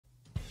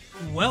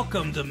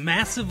Welcome to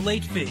Massive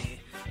Late Fee.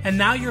 And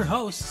now your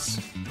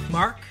hosts,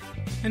 Mark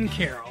and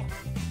Carol.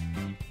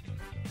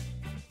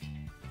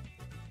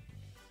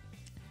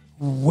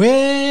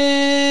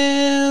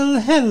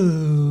 Well,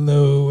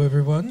 hello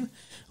everyone.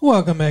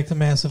 Welcome back to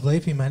Massive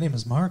Late Fee. My name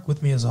is Mark.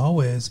 With me as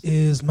always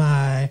is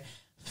my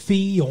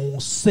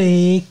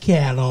fiancée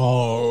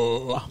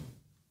Carol.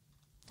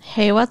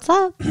 Hey, what's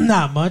up?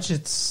 Not much.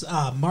 It's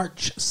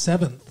March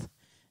 7th,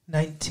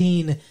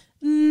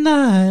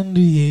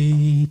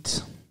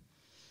 1998.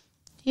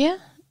 Yeah,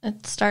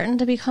 it's starting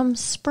to become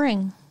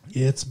spring.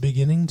 It's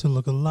beginning to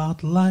look a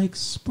lot like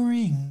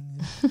spring.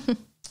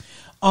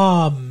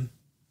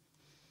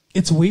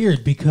 It's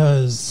weird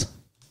because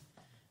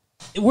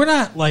we're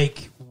not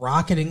like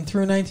rocketing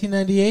through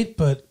 1998,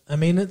 but I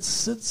mean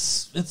it's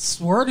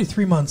we're already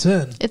 3 months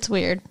in. It's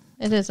weird.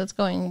 It is. It's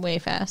going way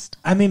fast.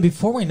 I mean,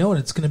 before we know it,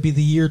 it's going to be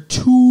the year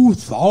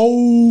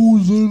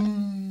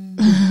 2000.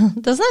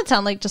 Doesn't that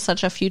sound like just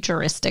such a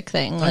futuristic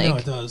thing? I know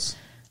it does.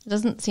 It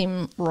doesn't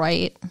seem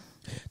right.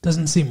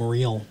 Doesn't seem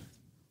real.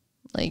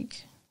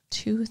 Like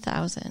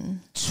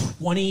 2000.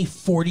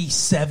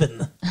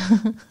 2047.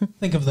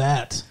 Think of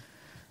that.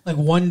 Like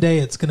one day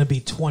it's going to be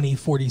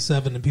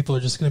 2047 and people are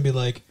just going to be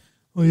like,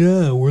 oh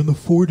yeah, we're in the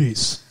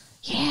 40s.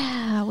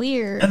 Yeah,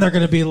 weird. And they're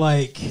going to be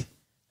like, see?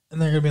 It's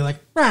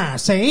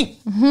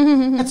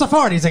the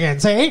 40s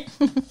again, see?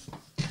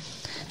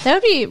 That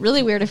would be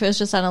really weird if it was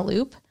just on a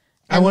loop.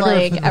 And I wonder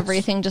like if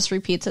everything just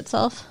repeats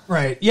itself.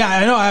 Right. Yeah,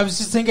 I know. I was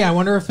just thinking, I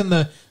wonder if in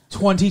the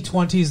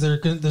 2020s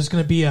there's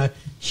going to be a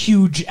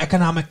huge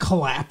economic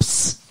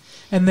collapse.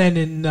 And then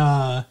in...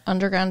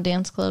 underground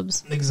dance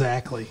clubs.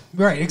 Exactly.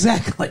 Right,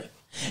 exactly.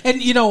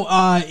 And, you know,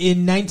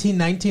 in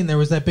 1919, there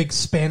was that big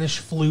Spanish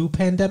flu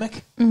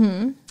pandemic.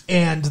 Mm-hmm.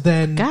 And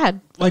then...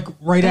 Like,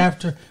 right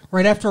after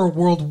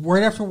World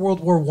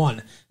War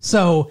One.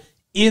 So,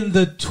 in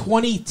the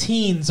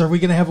 20-teens, are we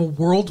going to have a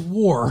world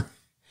war?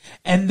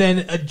 And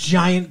then a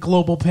giant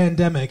global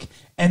pandemic?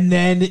 And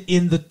then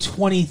in the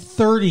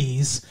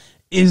 2030s...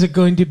 is it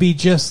going to be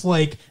just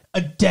like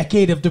a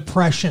decade of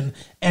depression?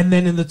 And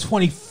then in the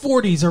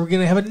 2040s, are we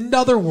going to have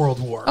another world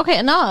war? Okay,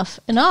 enough.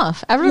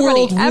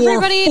 Everybody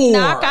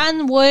knock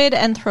on wood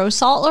and throw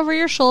salt over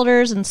your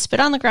shoulders and spit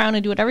on the ground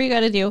and do whatever you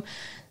got to do.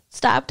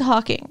 Stop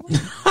talking.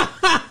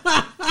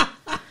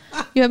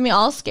 You have me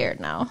all scared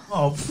now.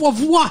 Oh,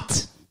 of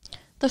what?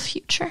 The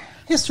future.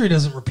 History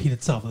doesn't repeat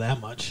itself that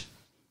much.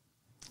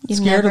 You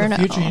Scared of the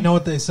never future, know. You know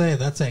what they say,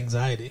 that's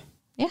anxiety.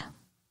 Yeah.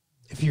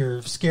 If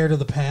you're scared of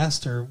the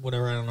past or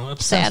whatever, I don't know.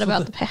 Sad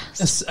about the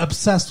past.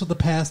 Obsessed with the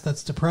past,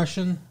 that's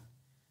depression.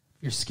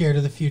 If you're scared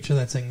of the future,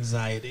 that's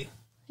anxiety.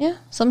 Yeah.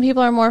 Some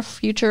people are more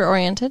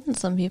future-oriented and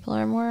some people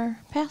are more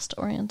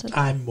past-oriented.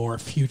 I'm more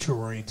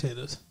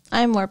future-orientated.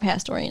 I'm more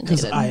past-oriented.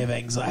 Because I have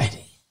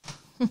anxiety.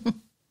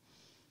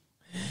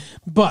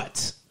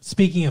 But,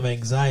 speaking of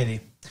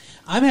anxiety,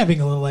 I'm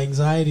having a little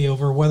anxiety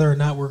over whether or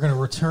not we're going to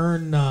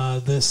return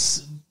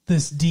this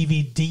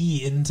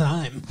DVD in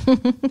time.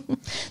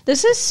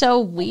 This is so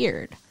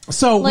weird.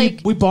 So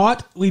like, we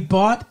bought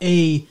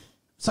a.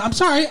 So I'm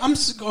sorry.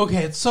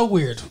 Okay. It's so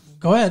weird.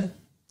 Go ahead.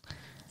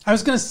 I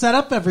was going to set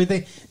up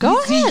everything.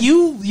 Go ahead.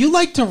 You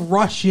like to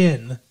rush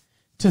in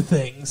to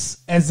things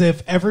as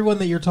if everyone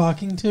that you're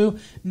talking to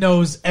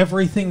knows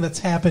everything that's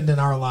happened in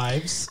our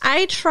lives.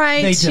 I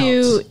try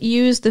to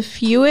use the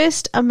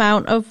fewest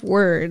amount of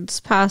words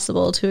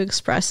possible to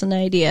express an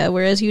idea,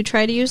 whereas you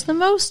try to use the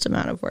most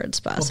amount of words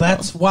possible. Well,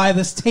 that's why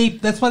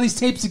these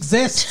tapes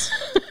exist.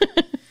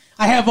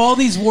 I have all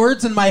these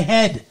words in my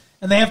head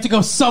and they have to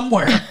go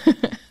somewhere.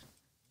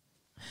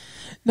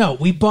 No,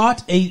 we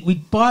bought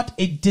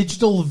a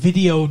digital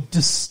video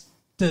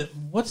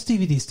what's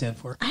DVD stand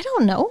for? I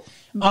don't know.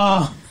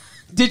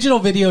 Digital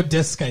video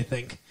disc, I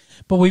think.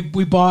 But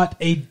we bought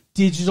a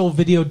digital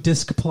video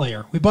disc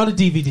player. We bought a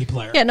DVD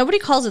player. Yeah, nobody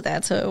calls it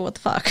that, so what the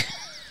fuck?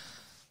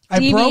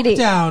 I broke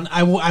down.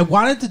 I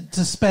wanted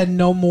to spend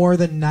no more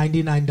than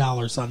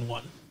 $99 on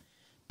one.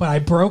 But I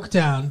broke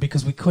down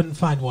because we couldn't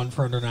find one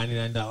for under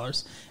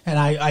 $99. And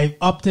I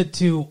upped it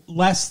to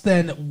less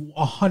than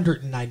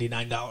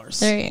 $199.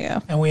 There you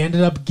go. And we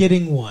ended up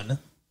getting one,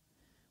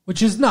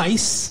 which is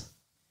nice.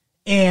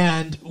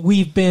 And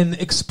we've been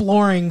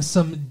exploring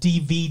some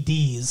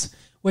DVDs,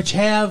 which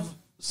have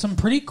some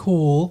pretty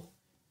cool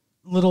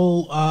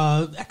little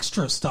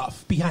extra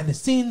stuff, behind the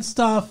scenes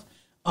stuff,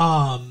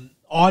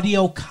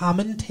 audio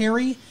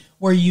commentary,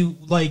 where you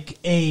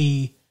like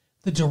the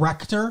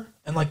director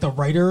and like the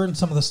writer and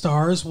some of the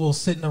stars will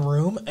sit in a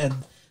room and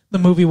the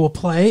movie will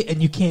play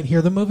and you can't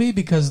hear the movie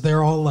because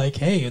they're all like,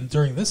 hey, and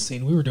during this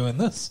scene we were doing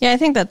this. Yeah, I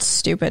think that's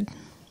stupid.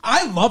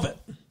 I love it.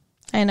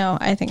 I know.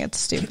 I think it's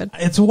stupid.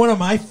 It's one of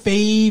my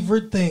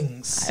favorite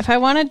things. If I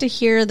wanted to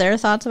hear their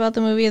thoughts about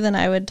the movie, then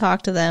I would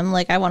talk to them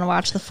like I want to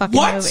watch the fucking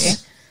movie.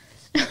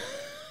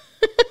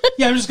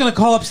 Yeah, I'm just going to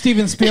call up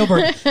Steven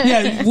Spielberg.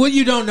 Yeah, what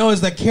you don't know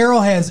is that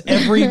Carol has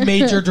every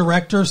major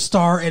director,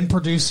 star, and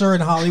producer in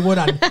Hollywood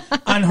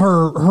on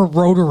her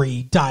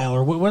rotary dial,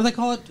 or what do they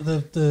call it?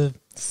 The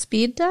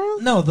speed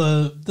dial? No,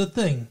 the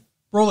thing.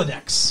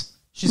 Rolodex.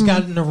 She's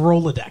got it in a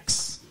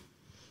Rolodex.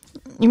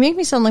 You make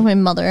me sound like my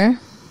mother.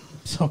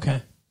 It's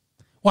okay.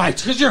 Why?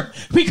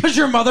 Because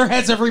your mother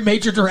has every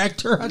major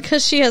director?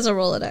 Because she has a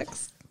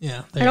Rolodex.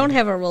 Yeah. I don't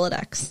have a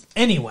Rolodex.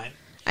 Anyway.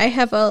 I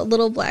have a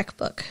little black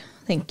book.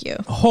 Thank you.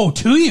 Oh,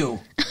 do you?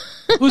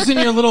 Who's in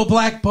your little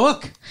black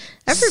book?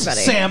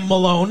 Everybody. Sam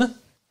Malone.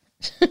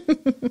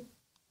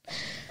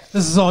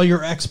 This is all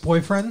your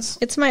ex-boyfriends?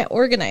 It's my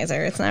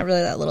organizer. It's not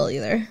really that little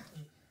either.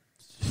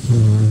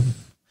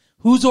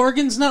 Whose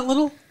organ's not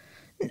little?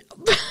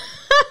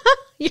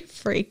 You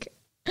freak.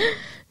 No,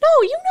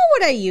 you know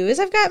what I use.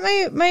 I've got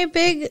my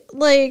big,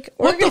 like...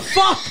 What the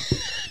fuck?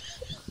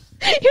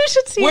 You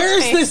should see Where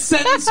is this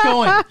sentence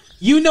going?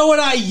 You know what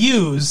I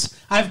use.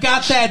 I've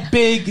got that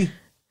big...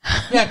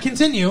 Yeah,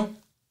 continue.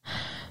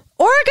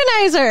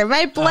 Organizer.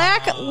 My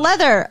black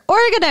leather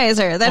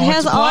organizer that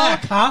has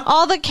black,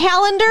 all the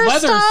calendar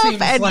leather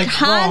stuff and like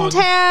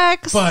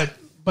contacts. Wrong,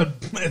 but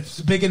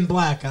it's big and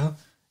black, huh?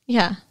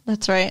 Yeah,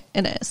 that's right.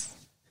 It is.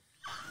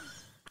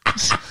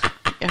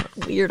 Yeah,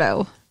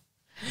 weirdo.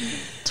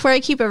 It's where I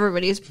keep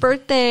everybody's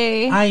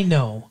birthday. I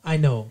know,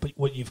 but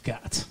what you've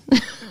got.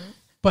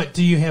 But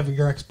do you have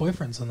your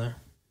ex-boyfriends in there?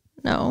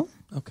 No.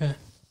 Okay.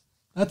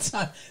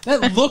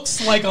 That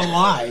looks like a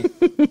lie.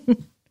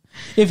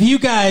 If you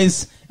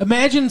guys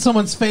imagine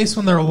someone's face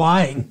when they're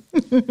lying.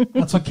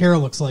 That's what Kara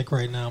looks like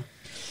right now.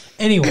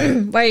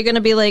 Anyway. Why are you going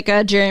to be like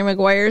Jerry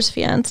Maguire's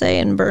fiance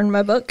and burn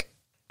my book?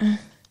 Did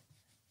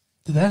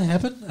that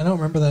happen? I don't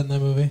remember that in that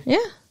movie. Yeah.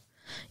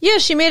 Yeah,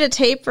 she made a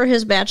tape for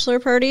his bachelor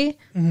party.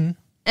 Mm-hmm.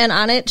 And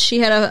on it, she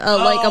had a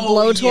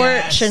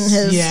blowtorch in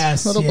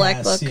his little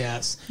black book.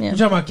 Yes. Yeah. You're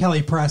talking about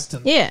Kelly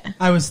Preston. Yeah.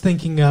 I was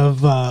thinking of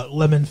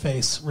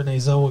Lemonface, Renee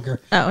Zellweger.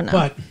 Oh, no.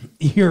 But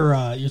you're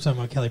talking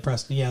about Kelly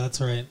Preston. Yeah,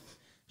 that's right.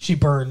 She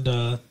burned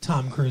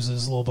Tom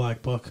Cruise's little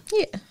black book.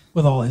 Yeah.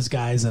 With all his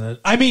guys in it.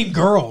 I mean,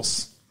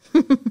 girls.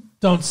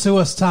 Don't sue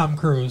us, Tom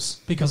Cruise,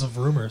 because of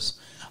rumors.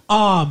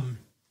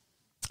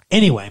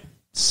 Anyway,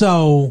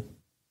 so...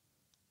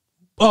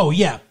 Oh,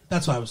 yeah.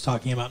 That's what I was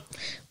talking about.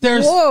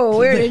 Whoa,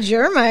 where did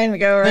your mind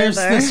go right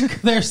there?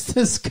 There's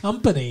this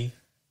company.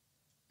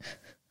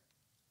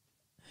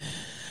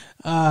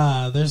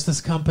 There's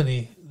this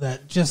company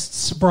that just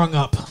sprung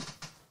up.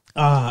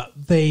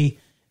 We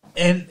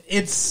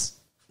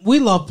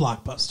love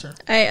Blockbuster.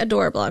 I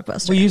adore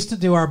Blockbuster. We used to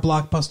do our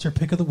Blockbuster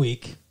pick of the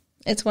week.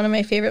 It's one of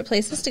my favorite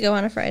places to go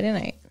on a Friday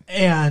night.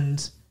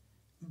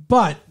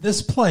 But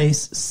this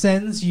place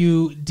sends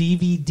you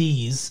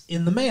DVDs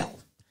in the mail.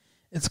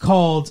 It's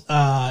called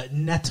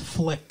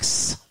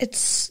Netflix.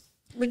 It's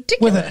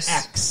ridiculous. With an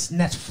X.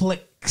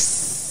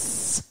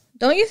 Netflix.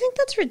 Don't you think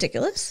that's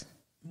ridiculous?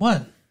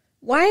 What?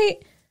 Why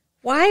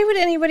would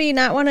anybody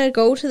not want to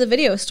go to the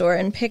video store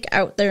and pick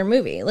out their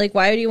movie? Like,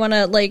 why do you want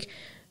to,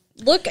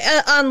 look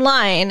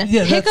online,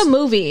 pick a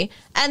movie,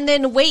 and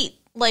then wait,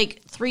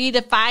 3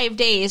 to 5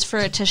 days for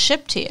it to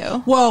ship to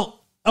you? Well,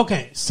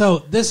 okay, so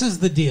this is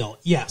the deal.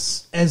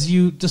 Yes, as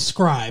you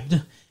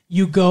described,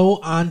 you go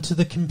onto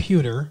the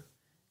computer.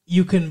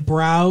 You can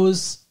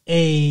browse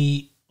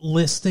a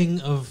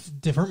listing of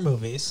different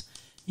movies.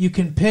 You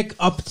can pick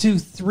up to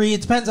 3.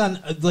 It depends on,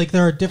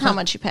 there are different... How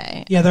much you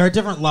pay. Yeah, there are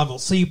different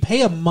levels. So you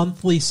pay a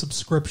monthly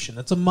subscription.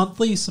 It's a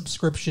monthly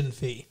subscription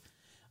fee.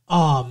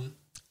 And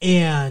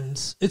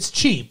it's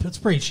cheap. It's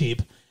pretty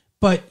cheap.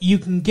 But you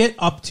can get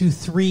up to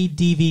 3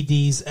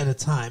 DVDs at a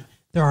time.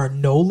 There are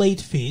no late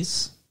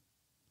fees.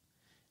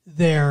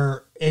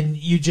 And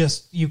you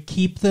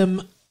keep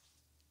them...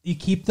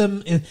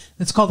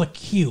 It's called a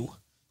queue.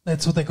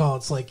 That's what they call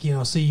it.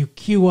 It's so you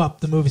queue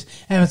up the movies.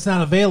 And if it's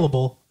not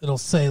available, it'll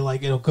say,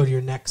 it'll go to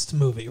your next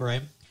movie,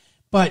 right?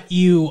 But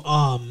you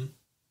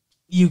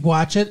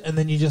watch it, and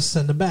then you just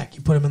send them back.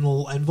 You put them in the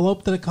little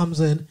envelope that it comes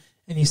in,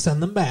 and you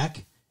send them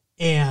back,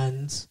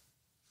 and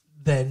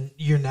then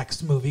your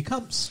next movie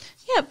comes.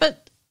 Yeah,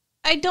 but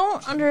I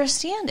don't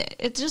understand it.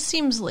 It just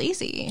seems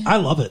lazy. I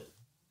love it.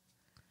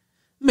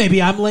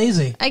 Maybe I'm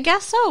lazy. I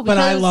guess so. But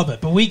I love it.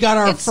 But we got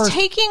our first... It's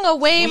taking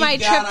away my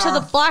trip to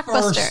the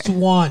Blockbuster. First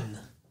one.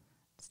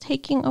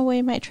 Taking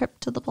away my trip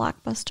to the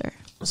Blockbuster.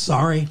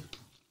 Sorry.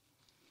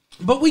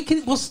 But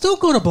we'll still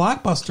go to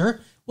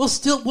Blockbuster.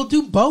 We'll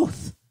do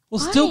both. We'll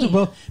still do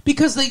both.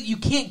 Because you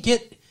can't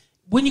get,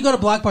 when you go to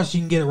Blockbuster, you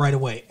can get it right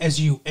away, as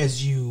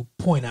you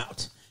point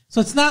out.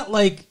 So it's not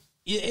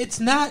it's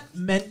not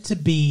meant to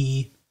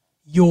be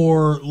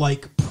your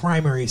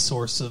primary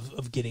source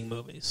of getting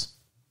movies.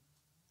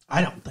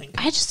 I don't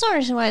think. I just don't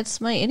understand why it's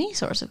any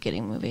source of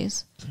getting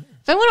movies.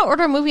 If I'm going to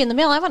order a movie in the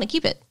mail, I want to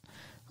keep it.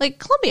 Like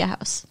Columbia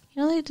House.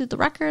 They do the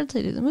records,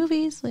 they do the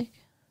movies.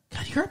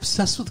 God, you're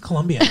obsessed with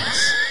Columbia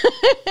House.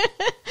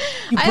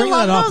 I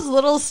love those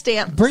little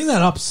stamps. Bring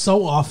that up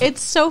so often.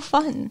 It's so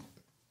fun.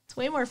 It's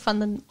way more fun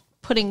than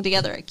putting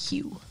together a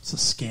queue. It's a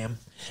scam.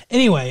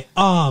 Anyway,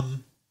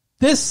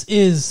 this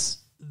is...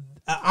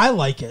 I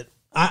like it.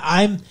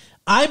 I'm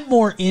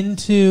more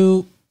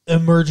into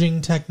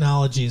emerging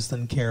technologies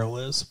than Carol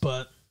is,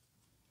 but...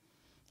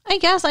 I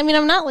guess. I mean,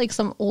 I'm not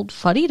some old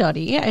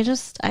fuddy-duddy.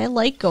 I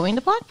like going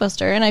to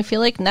Blockbuster, and I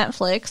feel like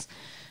Netflix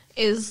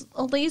is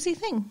a lazy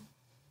thing.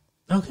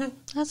 Okay.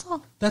 That's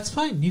all. That's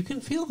fine. You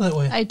can feel that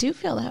way. I do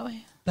feel that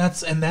way.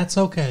 That's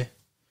okay.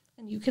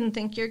 And you can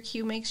think your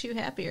Q makes you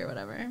happy or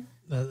whatever.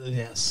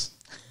 Yes.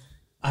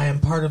 I am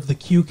part of the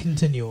Q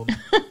continuum.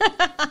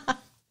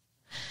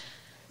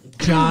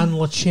 John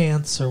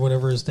LaChance, or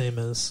whatever his name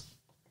is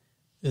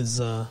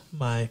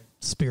my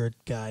spirit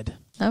guide.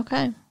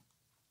 Okay.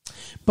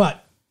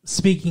 But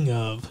speaking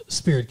of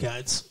spirit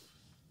guides,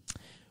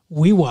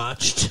 we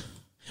watched...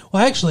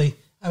 Well, actually,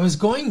 I was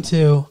going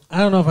to... I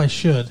don't know if I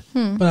should,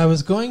 but I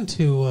was going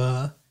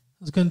to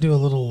do a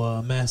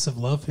little Massive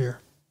Love here.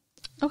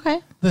 Okay.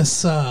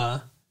 This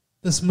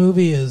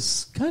movie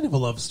is kind of a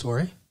love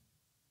story.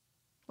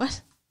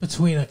 What?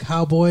 Between a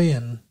cowboy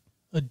and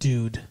a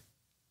dude.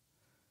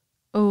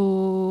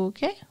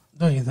 Okay.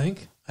 Don't you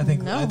think? I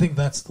think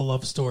that's the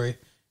love story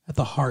at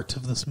the heart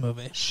of this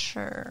movie.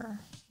 Sure.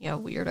 Yeah,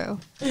 weirdo.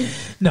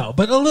 No,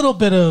 but a little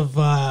bit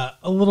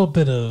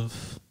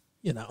of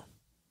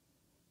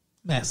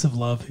massive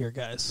love here,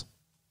 guys.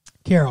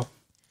 Carol.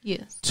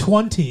 Yes.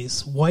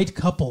 20s white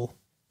couple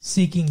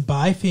seeking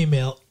bi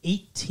female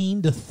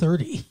 18 to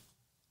 30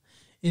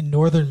 in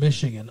northern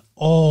Michigan.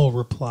 All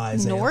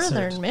replies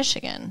Northern answered.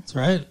 Michigan. That's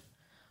right.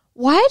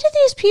 Why do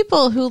these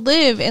people who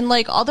live in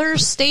like other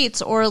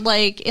states or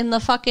like in the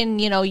fucking,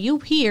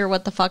 UP or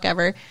what the fuck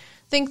ever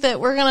think that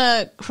we're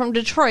gonna from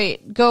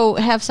Detroit go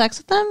have sex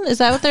with them? Is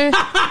that what they're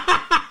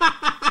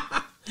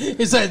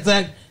Is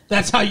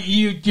that's how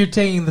you're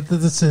taking that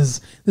this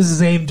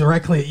is aimed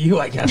directly at you,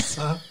 I guess,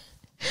 huh?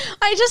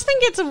 I just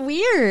think it's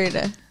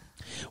weird.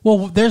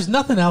 Well, there's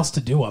nothing else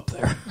to do up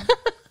there.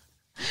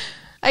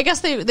 I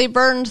guess they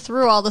burned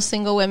through all the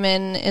single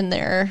women in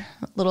their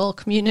little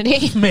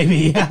community.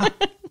 Maybe, yeah.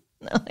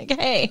 Like,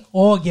 hey.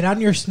 Oh, get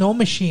on your snow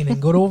machine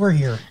and go over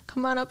here.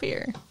 Come on up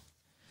here.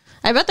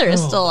 I bet there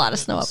is still a lot of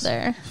snow up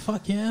there.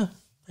 Fuck yeah.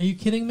 Are you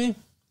kidding me?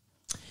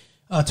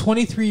 A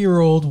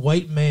 23-year-old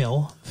white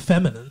male,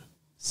 feminine,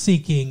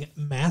 seeking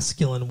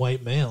masculine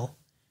white male,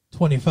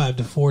 25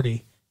 to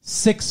 40,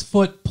 6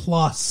 foot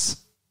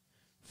plus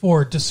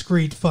for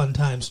discreet fun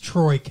times,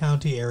 Troy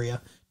County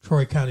area.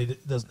 Troy County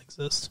doesn't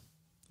exist.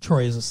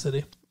 Troy is a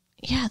city.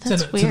 Yeah,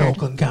 that's weird. It's in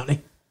Oakland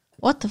County.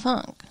 What the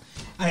fuck?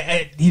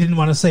 He didn't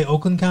want to say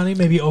Oakland County.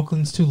 Maybe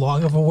Oakland's too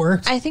long of a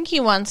word. I think he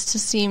wants to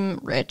seem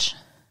rich.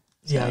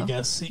 So yeah, I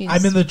guess.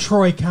 I'm in the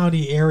Troy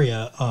County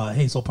area,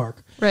 Hazel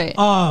Park. Right.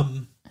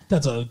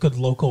 That's a good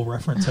local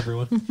reference,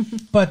 everyone.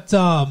 But,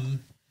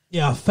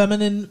 a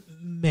feminine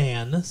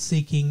man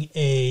seeking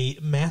a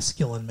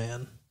masculine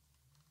man.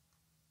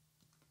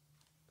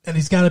 And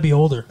he's got to be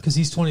older, because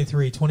he's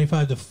 23,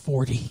 25 to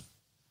 40.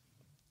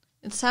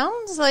 It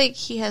sounds like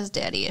he has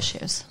daddy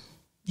issues.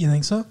 You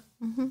think so?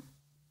 Mm-hmm.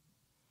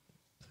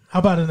 How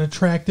about an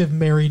attractive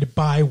married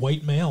bi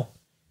white male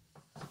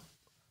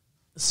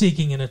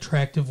seeking an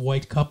attractive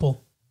white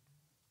couple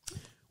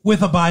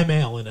with a bi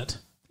male in it?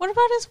 What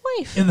about his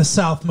wife? In the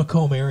South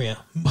Macomb area.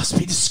 Must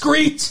be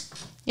discreet.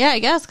 Yeah, I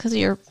guess, because of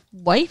your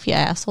wife, you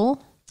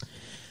asshole.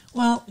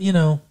 Well,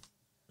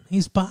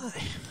 he's bi.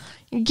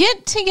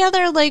 Get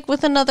together like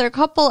with another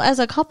couple as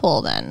a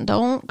couple then.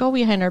 Don't go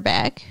behind her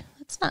back.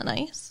 That's not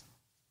nice.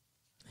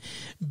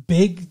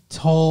 Big,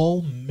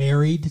 tall,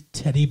 married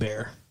teddy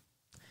bear.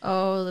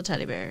 Oh, the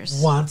teddy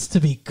bears. Wants to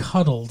be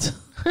cuddled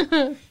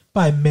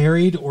by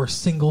married or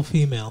single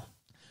female.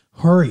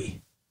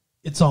 Hurry.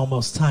 It's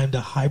almost time to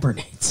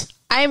hibernate.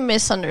 I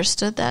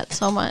misunderstood that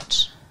so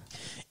much.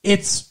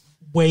 It's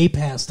way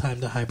past time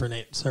to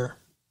hibernate, sir.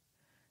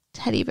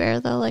 Teddy bear,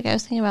 though, like I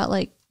was thinking about,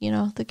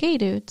 the gay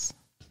dudes.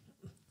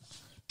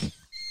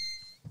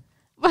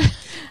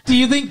 Do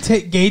you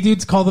think gay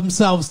dudes call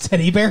themselves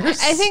teddy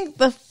bears? I think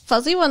the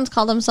fuzzy ones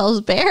call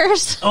themselves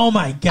bears. Oh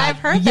my God. I've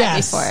heard that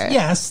before.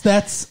 Yes,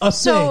 that's a thing.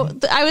 So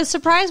I was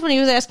surprised when he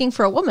was asking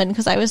for a woman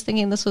because I was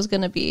thinking this was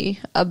going to be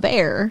a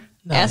bear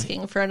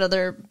asking for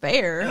another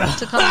bear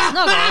to come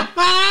snuggle.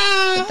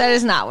 But that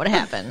is not what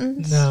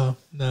happened.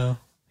 No.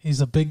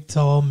 He's a big,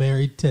 tall,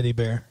 married teddy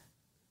bear.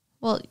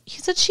 Well,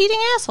 he's a cheating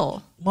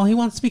asshole. Well, he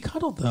wants to be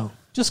cuddled, though.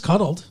 Just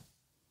cuddled.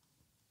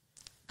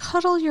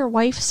 Cuddle your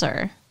wife,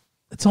 sir.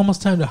 It's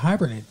almost time to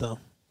hibernate, though.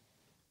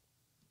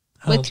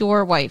 With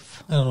your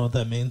wife. I don't know what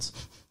that means.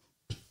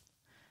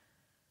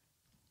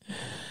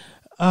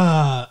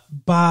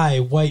 Bi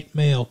white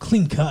male,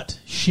 clean cut,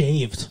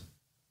 shaved.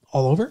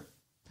 All over?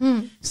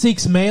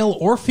 Seeks male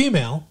or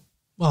female.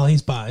 Well,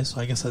 he's bi,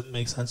 so I guess that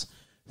makes sense.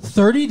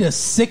 30 to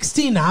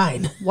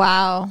 69.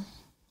 Wow.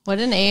 What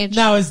an age.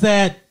 Now, is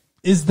that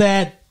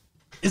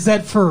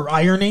for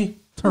irony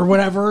or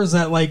whatever? Is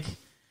that like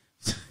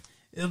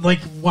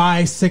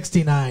why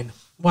 69?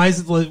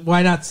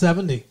 Why not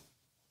 70?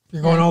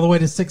 You're going all the way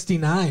to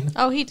 69.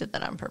 Oh, he did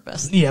that on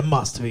purpose. Yeah, it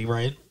must be,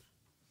 right?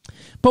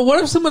 But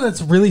what if someone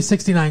that's really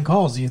 69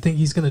 calls? Do you think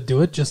he's going to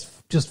do it just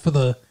for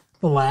the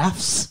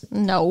laughs?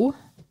 No.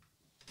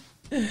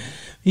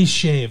 He's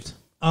shaved.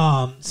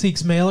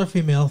 Seeks male or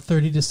female,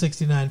 30 to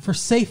 69, for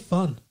safe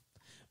fun.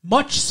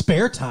 Much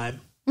spare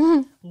time.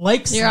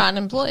 Mm-hmm. You're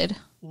unemployed.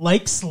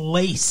 Likes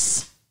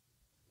lace.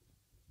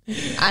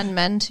 On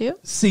men, too?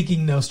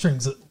 Seeking no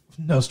strings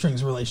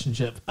no-strings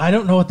relationship. I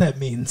don't know what that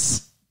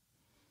means.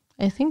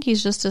 I think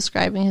he's just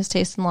describing his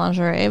taste in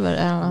lingerie, but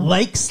I don't know.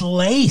 Likes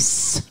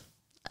lace.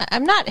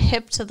 I'm not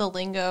hip to the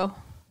lingo.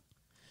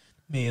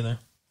 Me either.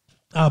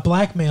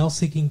 Black male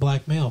seeking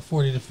black male,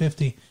 40 to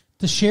 50,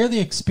 to share the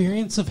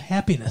experience of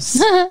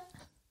happiness.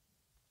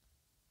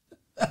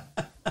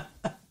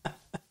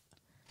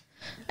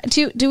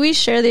 Do we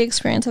share the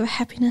experience of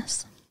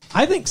happiness?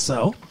 I think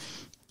so.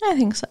 I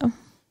think so.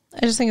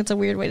 I just think it's a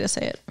weird way to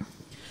say it.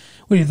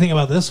 What do you think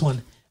about this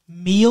one?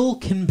 Meal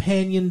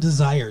companion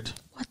desired.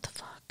 What the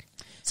fuck?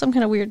 Some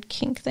kind of weird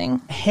kink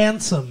thing.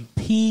 Handsome,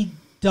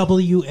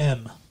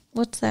 PWM.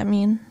 What's that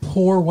mean?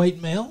 Poor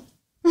white male?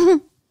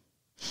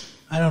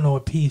 I don't know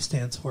what P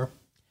stands for.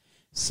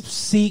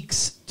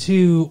 Seeks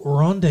to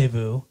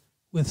rendezvous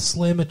with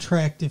slim,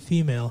 attractive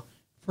female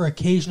for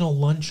occasional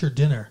lunch or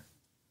dinner.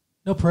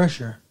 No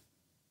pressure.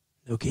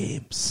 No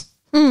games.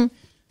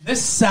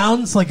 This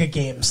sounds like a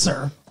game,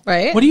 sir.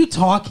 Right? What are you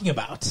talking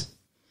about?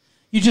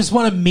 You just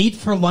want to meet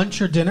for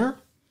lunch or dinner?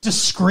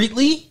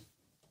 Discreetly?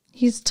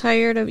 He's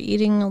tired of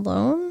eating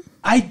alone?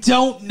 I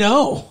don't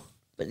know.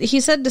 But he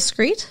said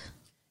discreet?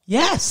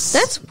 Yes.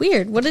 That's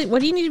weird. What do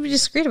you need to be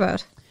discreet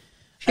about?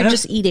 If you're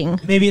just eating.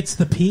 Maybe it's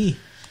the P.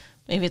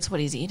 Maybe it's what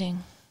he's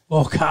eating.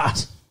 Oh,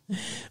 God.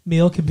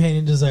 Meal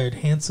companion desired.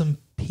 Handsome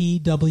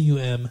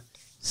PWM.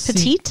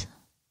 Petite?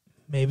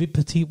 Maybe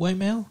petite white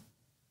male?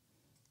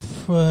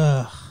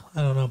 I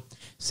don't know.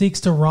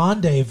 Seeks to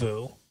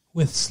rendezvous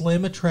with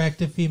slim,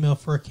 attractive female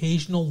for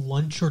occasional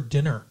lunch or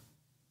dinner.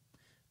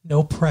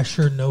 No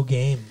pressure, no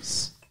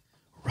games.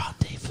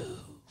 Rendezvous.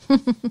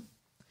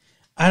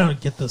 I don't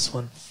get this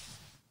one.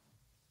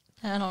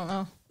 I don't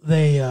know.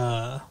 They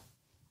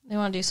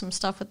want to do some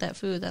stuff with that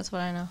food. That's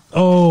what I know.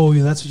 Oh,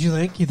 that's what you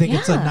think? You think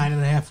it's a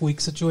 9.5 week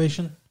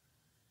situation?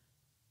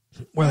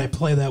 Where they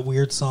play that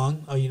weird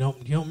song? Oh, you don't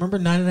remember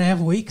 9.5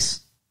 weeks?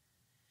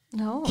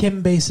 No.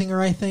 Kim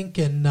Basinger, I think,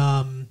 and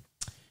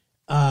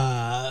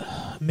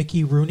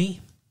Mickey Rourke.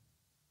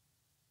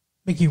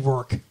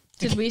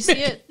 Did we see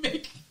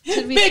it?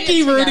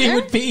 Mickey Rooney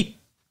would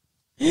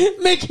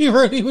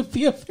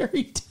be a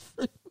very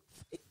different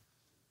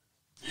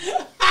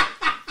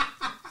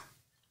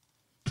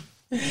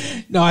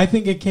movie. No, I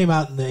think it came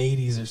out in the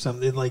 80s or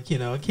something. Like,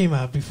 it came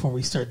out before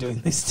we started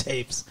doing these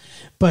tapes.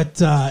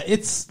 But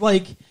it's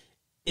like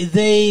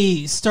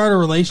they start a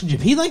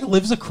relationship. He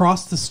lives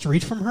across the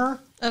street from her.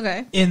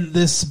 Okay. In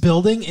this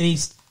building, and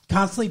he's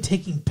constantly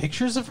taking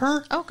pictures of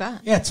her. Oh,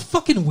 God. Yeah, it's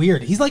fucking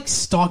weird. He's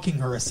stalking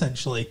her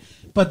essentially.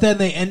 But then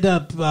they end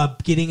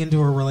up getting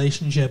into a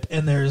relationship,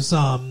 and there's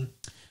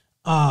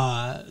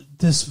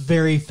this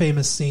very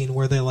famous scene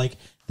where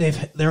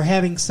they're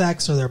having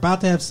sex, or they're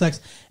about to have sex,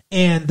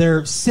 and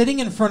they're sitting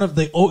in front of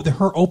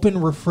her open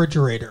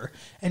refrigerator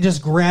and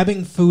just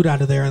grabbing food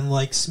out of there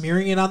and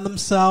smearing it on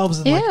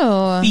themselves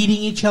and feeding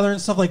each other and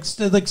stuff, like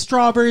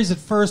strawberries at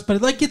first, but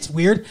it gets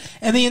weird.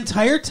 And the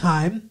entire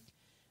time,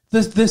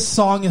 this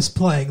song is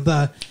playing.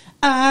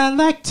 I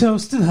like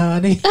toast and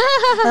honey,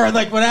 or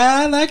what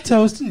I like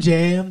toast and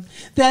jam.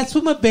 That's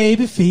what my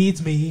baby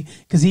feeds me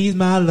because he's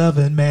my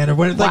loving man. Or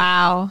what?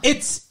 Wow,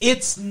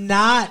 it's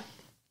not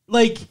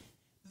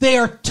they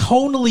are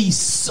tonally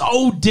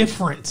so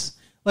different.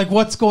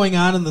 What's going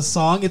on in the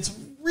song? It's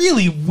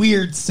really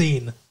weird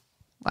scene.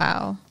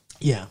 Wow.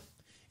 Yeah,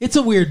 it's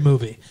a weird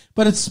movie,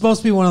 but it's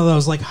supposed to be one of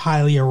those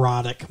highly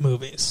erotic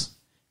movies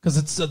because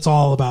it's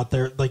all about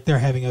they're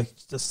having a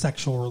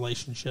sexual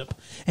relationship,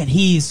 and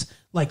he's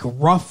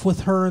rough with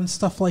her and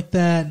stuff like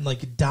that,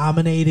 and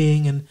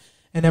dominating and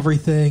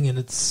everything, and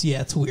it's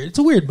weird. It's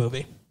a weird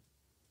movie.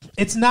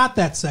 It's not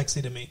that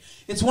sexy to me.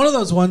 It's one of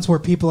those ones where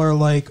people are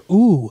like,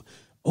 ooh,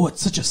 oh,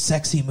 it's such a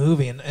sexy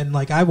movie, and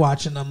I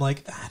watch it and I'm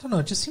like, I don't know,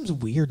 it just seems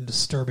weird and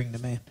disturbing to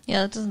me.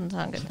 Yeah, that doesn't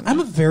sound good to me.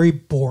 I'm a very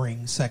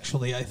boring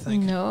sexually, I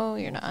think. No,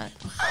 you're not.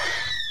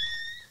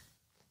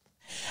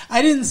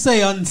 I didn't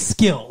say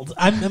unskilled.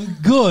 I'm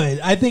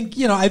good. I think,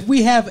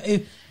 we have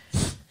a...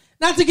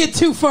 Not to get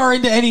too far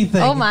into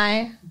anything. Oh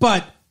my!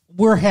 But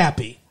we're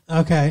happy,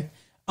 okay.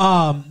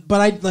 But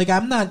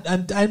I'm not.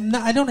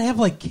 I don't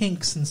have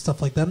kinks and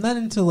stuff like that. I'm not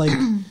into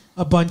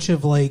a bunch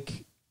of I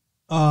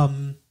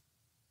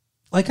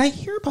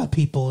hear about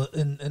people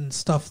and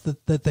stuff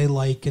that they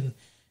like, and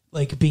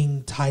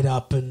being tied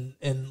up and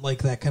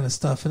that kind of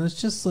stuff, and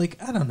it's just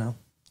I don't know.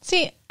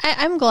 See,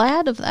 I'm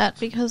glad of that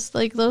because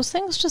those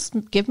things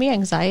just give me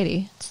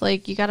anxiety. It's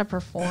you got to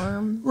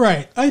perform.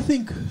 Right. I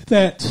think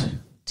that.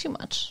 Too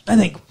much. I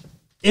think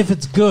if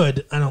it's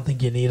good, I don't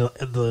think you need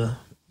a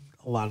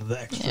lot of the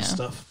extra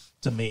stuff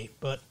to me.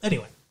 But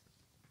anyway,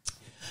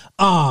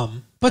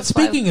 but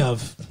speaking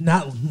of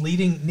not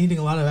needing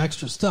a lot of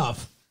extra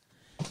stuff,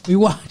 we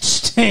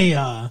watched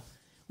a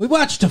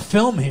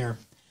film here.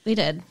 We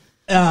did.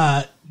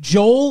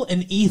 Joel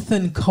and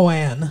Ethan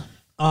Coen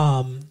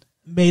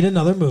made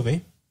another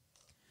movie.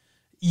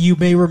 You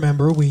may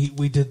remember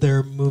we did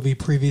their movie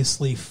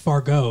previously,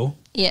 Fargo.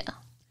 Yeah.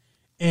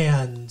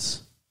 And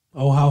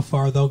oh, how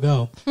far they'll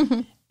go.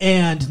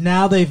 And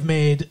now they've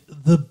made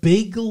The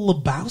Big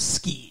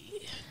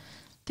Lebowski.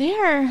 They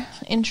are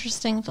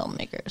interesting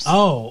filmmakers.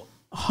 Oh,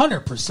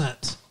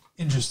 100%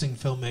 interesting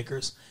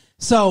filmmakers.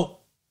 So,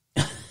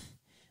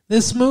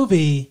 this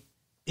movie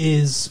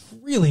is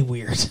really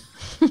weird.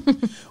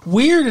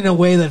 Weird in a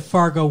way that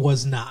Fargo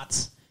was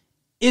not.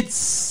 It's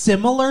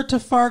similar to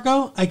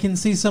Fargo. I can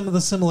see some of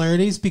the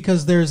similarities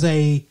because there's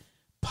a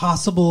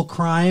possible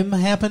crime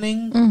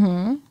happening.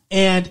 Mm-hmm.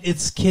 And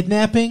it's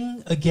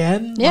kidnapping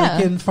again,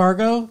 like in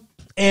Fargo.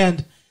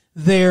 And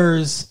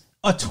there's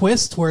a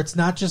twist where it's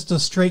not just a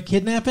straight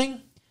kidnapping.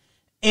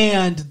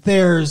 And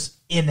there's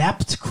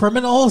inept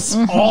criminals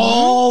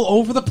all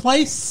over the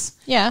place.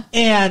 Yeah.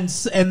 And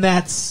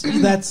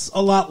that's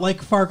a lot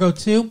like Fargo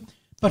too.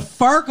 But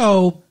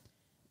Fargo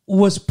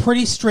was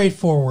pretty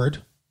straightforward,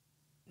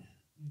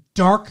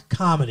 dark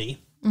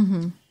comedy.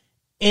 Mm-hmm.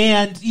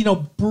 And,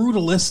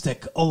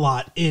 brutalistic a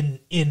lot in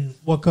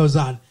what goes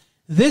on.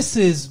 This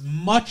is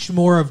much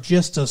more of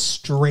just a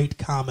straight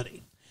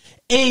comedy.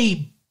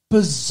 A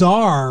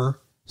bizarre,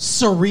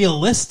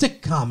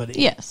 surrealistic comedy.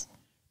 Yes.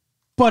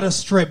 But a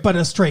straight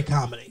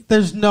comedy.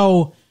 There's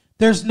no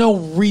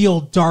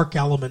real dark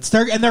elements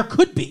there, and there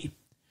could be.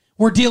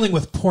 We're dealing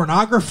with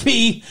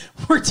pornography.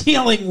 We're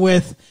dealing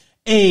with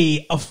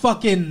a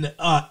fucking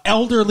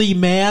elderly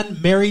man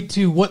married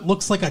to what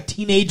looks like a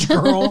teenage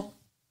girl.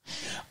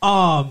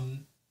 There's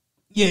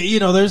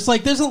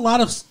a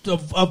lot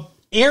of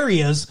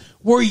areas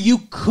where you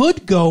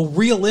could go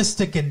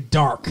realistic and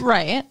dark.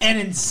 Right. And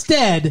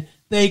instead,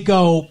 they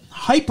go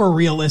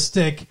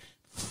hyper-realistic,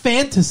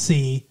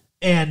 fantasy,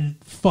 and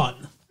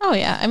fun. Oh,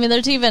 yeah. I mean,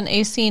 there's even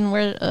a scene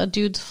where a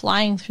dude's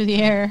flying through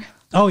the air.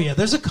 Oh, yeah.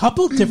 There's a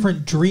couple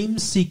different dream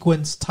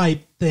sequence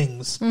type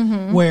things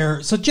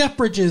where... So Jeff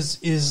Bridges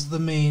is the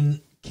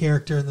main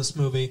character in this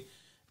movie.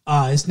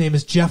 His name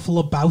is Jeff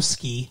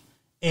Lebowski,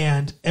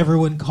 and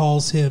everyone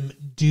calls him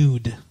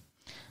Dude.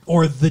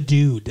 Or the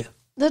Dude.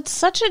 That's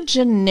such a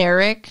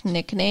generic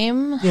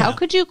nickname. Yeah. How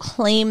could you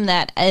claim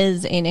that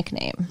as a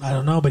nickname? I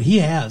don't know, but he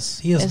has.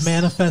 He has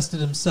manifested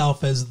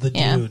himself as the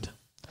Dude.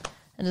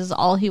 It is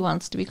all he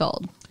wants to be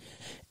called.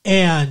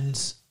 And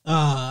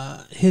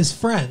his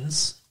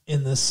friends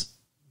in this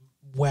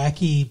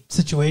wacky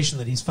situation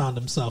that he's found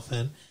himself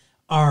in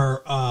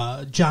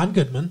are John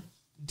Goodman,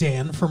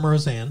 Dan from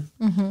Roseanne,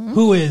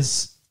 who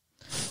is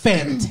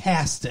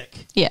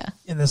fantastic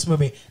in this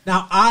movie.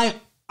 Now,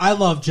 I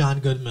love John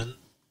Goodman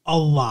a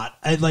lot.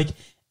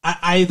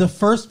 I the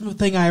first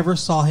thing I ever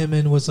saw him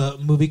in was a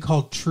movie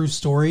called True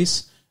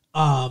Stories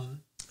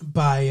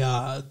by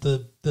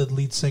the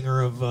lead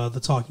singer of the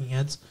Talking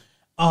Heads.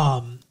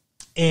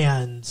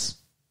 And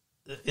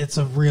it's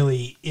a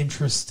really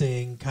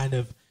interesting kind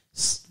of,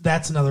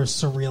 that's another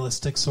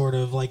surrealistic sort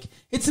of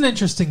it's an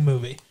interesting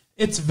movie.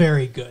 It's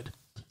very good.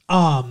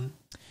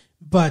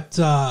 But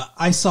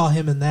I saw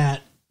him in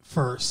that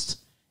first,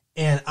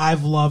 and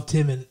I've loved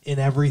him in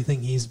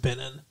everything he's been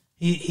in.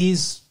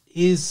 He's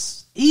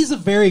a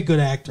very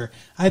good actor.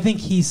 I think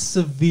he's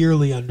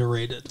severely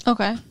underrated.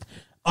 Okay.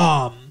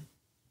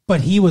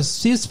 But he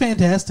was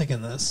fantastic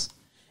in this.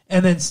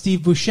 And then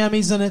Steve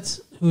Buscemi's in it,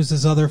 who's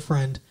his other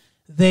friend.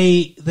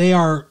 They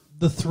are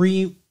the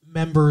three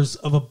members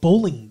of a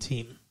bowling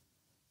team,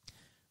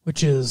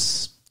 which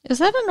is... Is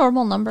that a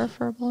normal number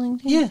for a bowling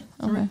team? Yeah.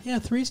 Okay. Yeah,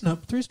 three's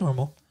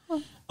normal.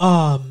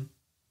 Oh.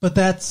 But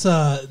that's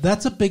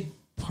a big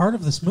part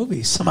of this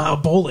movie, somehow,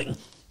 bowling.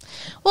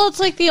 Well, it's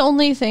like the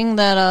only thing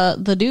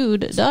that the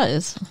dude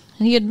does.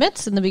 And he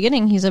admits in the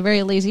beginning he's a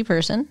very lazy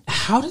person.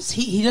 How does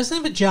he doesn't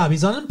have a job.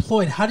 He's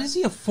unemployed. How does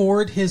he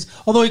afford his...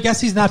 Although I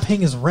guess he's not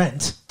paying his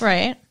rent.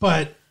 Right.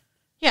 But...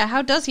 Yeah,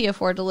 how does he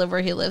afford to live where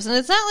he lives? And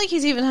it's not like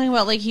he's even talking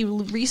about he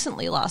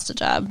recently lost a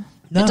job.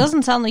 No. It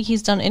doesn't sound like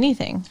he's done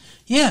anything.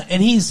 Yeah,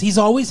 and he's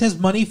always has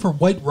money for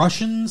White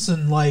Russians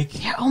and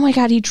Yeah, oh my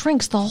God, he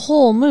drinks the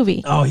whole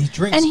movie. Oh, he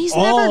drinks and he's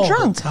all never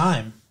drunk. The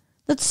time.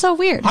 That's so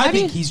weird. I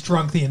think he's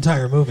drunk the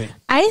entire movie.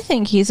 I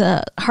think he's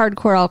a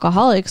hardcore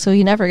alcoholic, so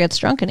he never gets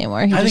drunk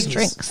anymore. He just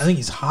drinks. I think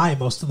he's high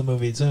most of the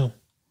movie, too.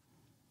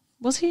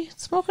 Was he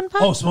smoking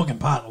pot? Oh, smoking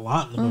pot a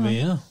lot in the movie,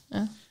 yeah.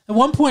 At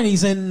one point,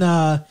 he's in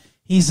The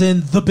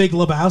Big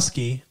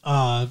Lebowski,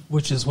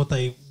 which is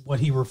what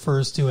he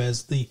refers to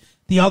as the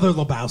other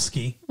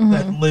Lebowski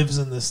that lives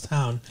in this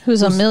town.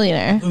 Who's a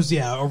millionaire. Who's,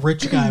 a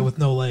rich guy with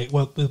no leg.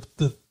 Well,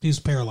 he's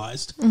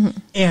paralyzed.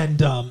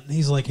 And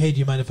he's like, hey, do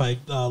you mind if I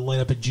light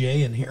up a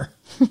J in here?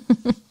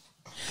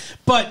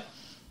 But,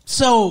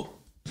 so,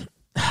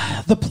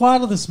 the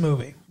plot of this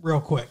movie,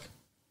 real quick.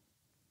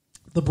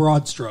 The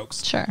broad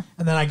strokes. Sure.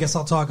 And then I guess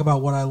I'll talk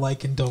about what I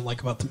like and don't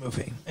like about the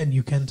movie. And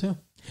you can, too.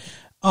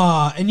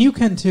 And you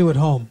can, too, at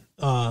home.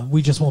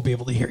 We just won't be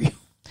able to hear you.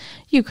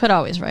 You could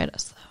always write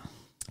us, though.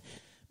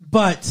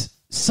 But,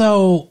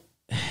 so,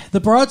 the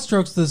broad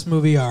strokes of this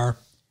movie are,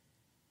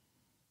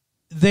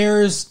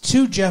 there's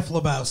two Jeff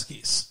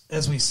Lebowskis,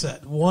 as we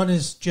said. One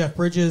is Jeff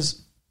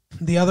Bridges.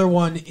 The other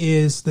one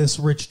is this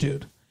rich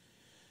dude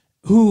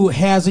who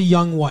has a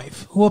young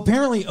wife who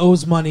apparently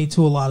owes money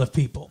to a lot of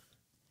people.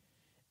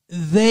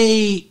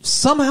 they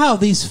somehow,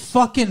 these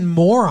fucking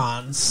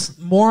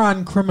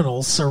moron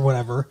criminals or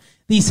whatever,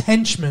 these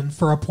henchmen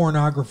for a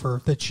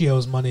pornographer that she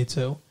owes money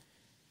to,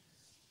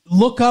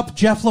 look up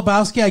Jeff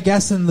Lebowski, I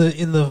guess, in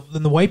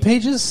the white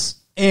pages,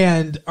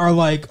 and are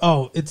like,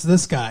 oh, it's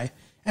this guy.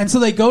 And so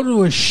they go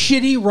to a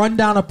shitty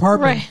rundown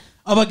apartment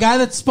of a guy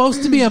that's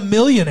supposed to be a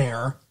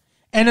millionaire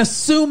and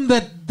assume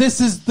that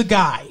this is the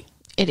guy.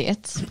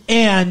 Idiots.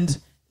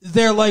 And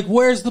they're like,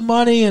 where's the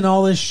money and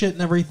all this shit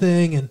and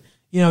everything, and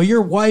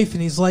your wife,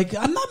 and he's like,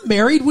 I'm not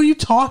married. What are you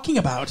talking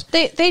about?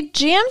 They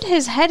jammed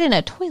his head in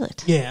a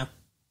toilet. Yeah.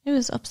 It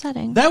was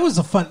upsetting. There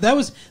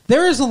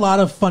is a lot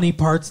of funny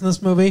parts in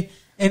this movie,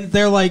 and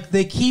they're like,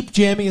 they keep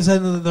jamming his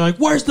head, and they're like,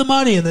 where's the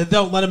money? And they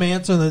don't let him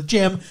answer, and they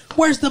jam,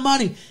 where's the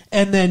money?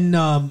 And then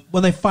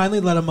when they finally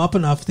let him up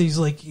enough, he's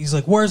like,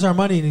 where's our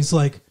money? And he's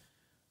like,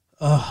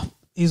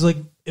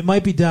 it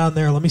might be down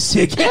there. Let me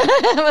see again.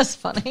 That was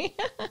funny.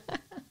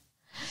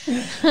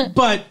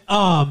 But,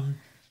 and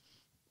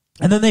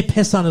then they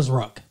piss on his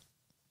rug.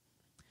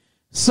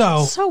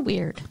 So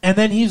weird. And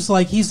then he's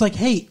like,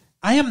 hey,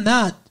 I am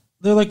not.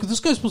 They're like, this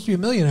guy's supposed to be a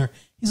millionaire.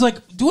 He's like,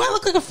 do I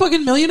look like a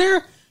fucking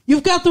millionaire?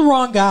 You've got the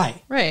wrong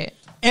guy. Right.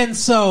 And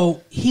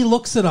so he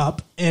looks it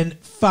up and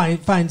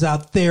finds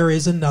out there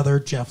is another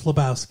Jeff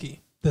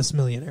Lebowski, this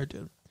millionaire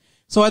dude.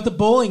 So at the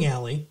bowling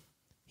alley,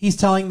 he's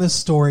telling this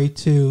story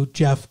to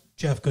John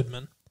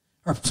Goodman.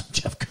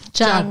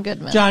 John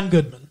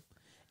Goodman.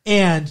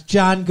 And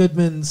John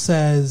Goodman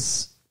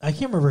says, I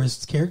can't remember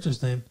his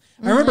character's name.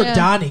 I remember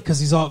Donnie,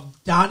 because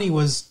Donnie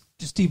was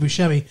Steve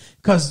Buscemi,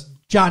 because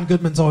John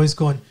Goodman's always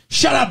going,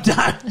 shut up,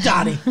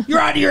 Donnie. You're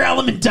out of your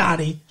element,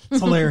 Donnie.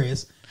 It's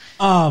hilarious.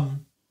 But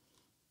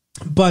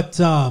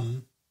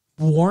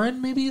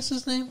Warren, maybe is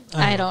his name?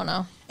 I don't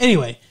know.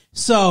 Anyway,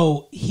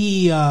 so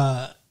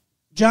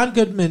John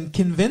Goodman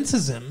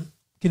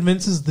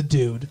convinces the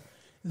dude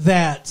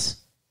that,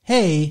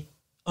 hey,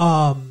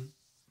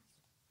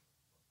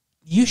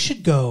 you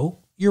should go,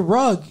 your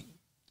rug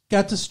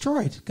got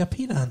destroyed, got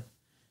peed on.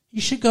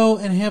 You should go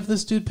and have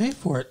this dude pay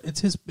for it.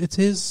 It's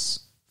his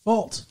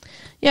fault.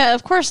 Yeah,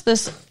 of course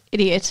this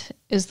idiot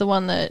is the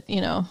one that,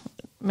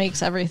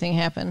 makes everything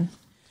happen.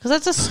 Because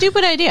that's a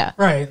stupid idea.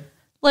 Right.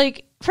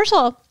 Like, first of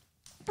all,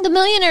 the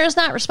millionaire is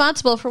not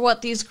responsible for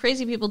what these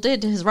crazy people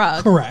did to his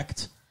rug.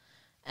 Correct.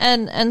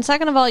 And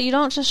second of all, you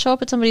don't just show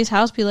up at somebody's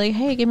house and be like,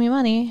 hey, give me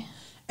money.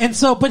 And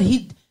so, but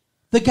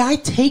the guy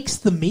takes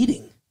the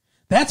meeting.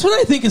 That's what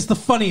I think is the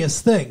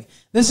funniest thing.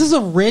 This is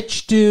a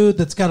rich dude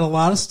that's got a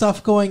lot of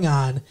stuff going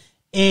on,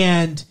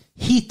 and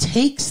he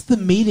takes the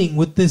meeting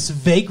with this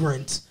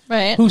vagrant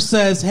who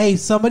says, hey,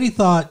 somebody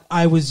thought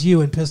I was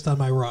you and pissed on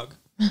my rug.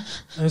 And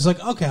he's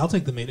like, okay, I'll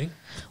take the meeting.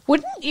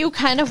 Wouldn't you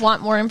kind of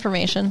want more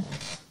information?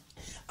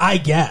 I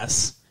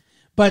guess.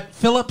 But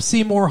Philip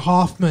Seymour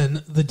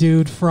Hoffman, the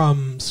dude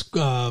from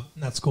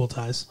not School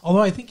Ties,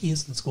 although I think he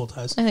is in School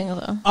Ties. I think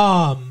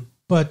so.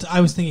 But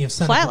I was thinking of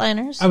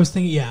Flatliners. I was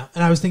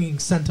thinking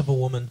Scent of a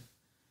Woman.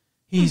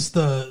 He's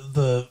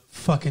the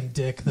fucking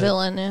dick.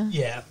 Villain,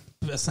 yeah,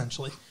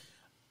 essentially.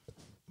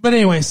 But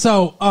anyway,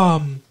 so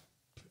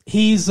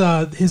he's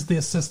the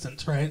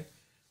assistant, right?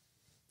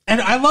 And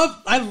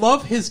I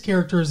love his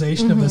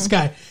characterization of this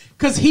guy,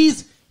 because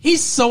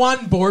he's so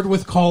on board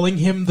with calling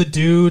him the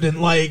dude, and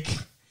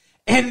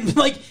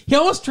he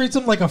almost treats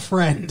him like a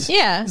friend.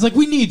 Yeah, he's like,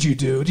 we need you,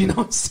 dude,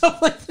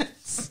 stuff like that.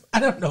 I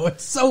don't know.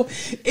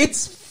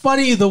 It's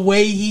funny the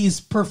way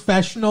he's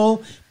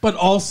professional, but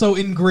also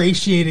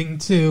ingratiating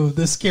to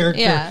this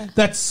character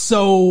that's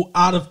so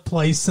out of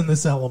place in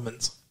this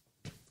element.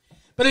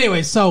 But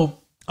anyway, so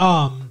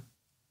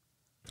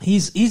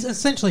he's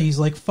essentially, he's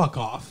like, fuck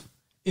off.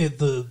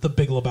 The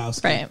Big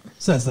Lebowski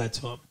says that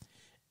to him.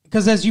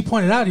 Because as you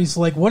pointed out, he's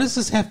like, what does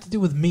this have to do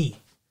with me?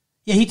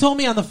 Yeah, he told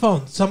me on the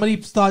phone, somebody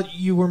thought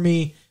you were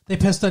me. They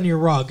pissed on your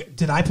rug.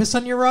 Did I piss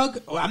on your rug?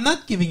 I'm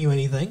not giving you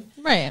anything.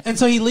 Right. And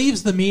so he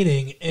leaves the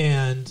meeting,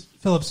 and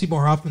Philip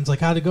Seymour Hoffman's like,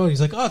 how'd it go? And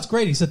he's like, oh, it's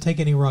great. He said, take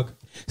any rug.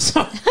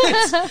 So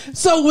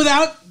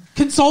without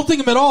consulting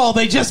him at all,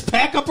 they just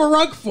pack up a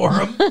rug for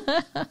him.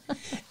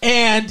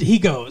 And he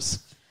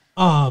goes.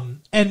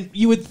 And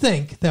you would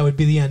think that would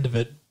be the end of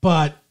it,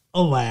 but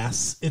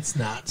alas, it's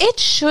not. It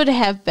should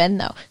have been,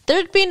 though.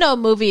 There'd be no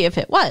movie if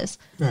it was.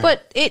 Right.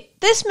 But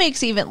this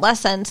makes even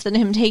less sense than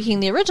him taking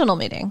the original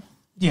meeting.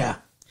 Yeah.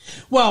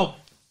 Well,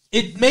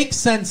 it makes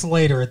sense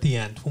later at the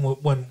end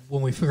when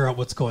we figure out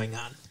what's going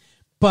on.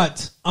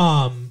 But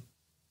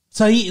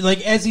so he,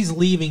 as he's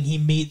leaving, he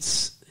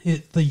meets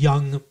the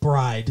young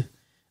bride,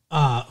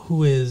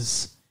 who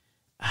is,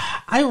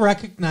 I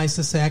recognize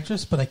this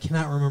actress, but I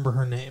cannot remember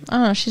her name. I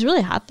don't know. She's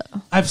really hot,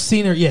 though. I've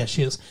seen her. Yeah,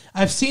 she is.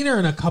 I've seen her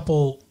in a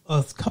couple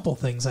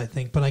things, I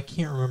think, but I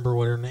can't remember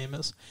what her name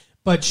is.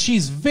 But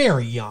she's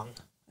very young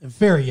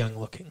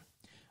looking.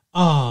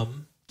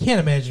 Can't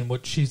imagine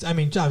what she's. I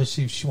mean,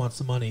 obviously she wants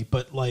the money,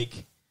 but I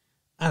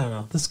don't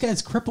know. This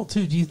guy's crippled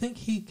too. Do you think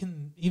he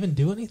can even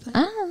do anything?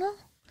 I don't know.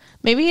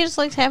 Maybe he just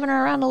likes having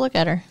her around to look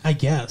at her. I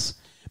guess.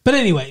 But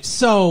anyway,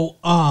 so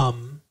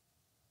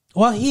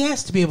well, he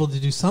has to be able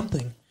to do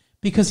something,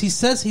 because he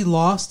says he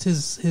lost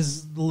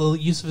his little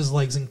use of his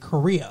legs in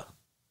Korea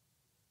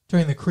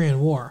during the Korean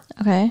War.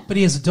 Okay. But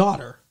he has a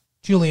daughter,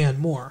 Julianne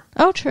Moore.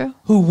 Oh, true.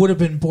 Who would have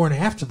been born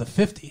after the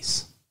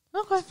 50s.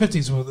 Okay.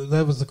 50s,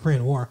 that was the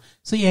Korean War.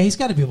 So, yeah, he's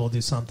got to be able to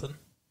do something.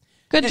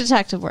 Good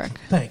detective work.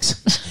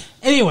 Thanks.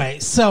 Anyway,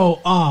 so,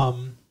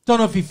 don't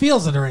know if he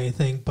feels it or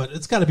anything, but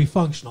it's got to be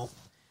functional.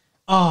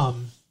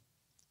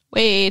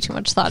 Way too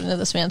much thought into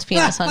this man's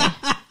penis, honey.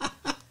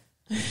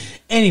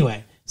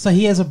 Anyway, so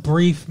he has a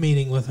brief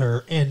meeting with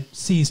her and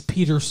sees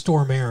Peter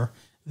Stormare,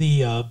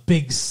 the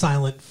big,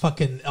 silent,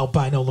 fucking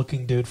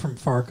albino-looking dude from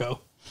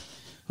Fargo,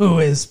 who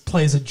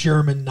plays a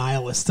German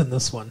nihilist in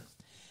this one.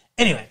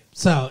 Anyway,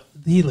 so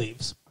he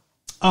leaves.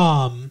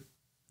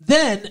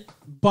 Then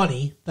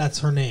Bunny, that's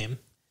her name,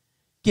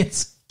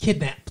 gets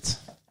kidnapped.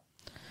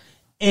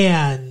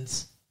 And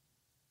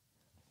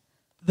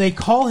they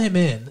call him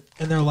in,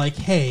 and they're like,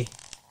 hey,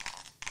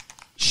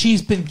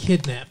 she's been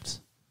kidnapped.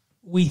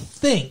 We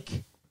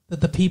think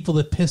that the people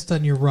that pissed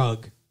on your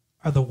rug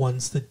are the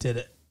ones that did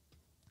it.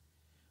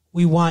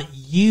 We want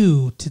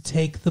you to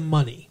take the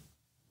money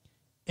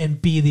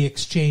and be the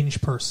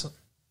exchange person.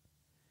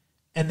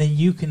 And then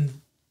you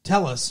can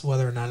tell us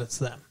whether or not it's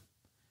them.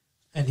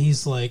 And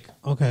he's like,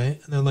 okay.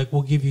 And they're like,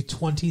 we'll give you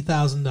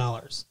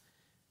 $20,000.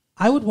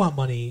 I would want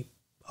money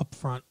up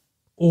front.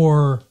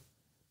 Or,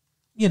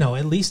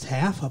 at least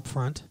half up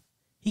front.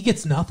 He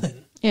gets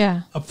nothing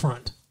up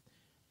front.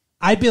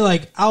 I'd be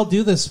like, I'll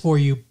do this for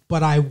you,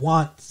 but I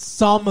want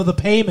some of the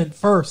payment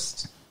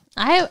first.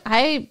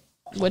 I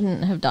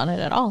wouldn't have done it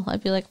at all.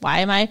 I'd be like, why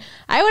am I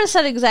would have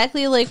said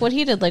exactly like what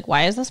he did. Like,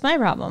 why is this my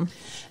problem?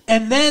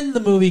 And then the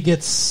movie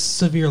gets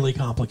severely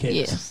complicated.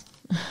 Yes.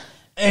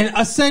 And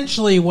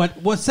essentially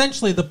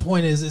essentially the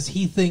point is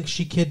he thinks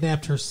she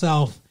kidnapped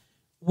herself,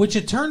 which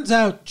it turns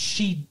out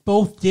she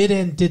both did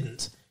and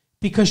didn't,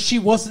 because she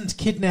wasn't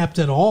kidnapped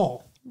at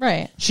all.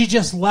 Right. She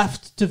just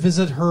left to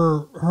visit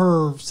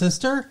her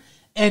sister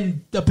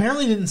and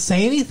apparently didn't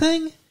say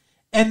anything.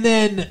 And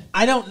then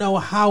I don't know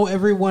how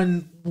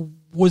everyone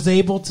was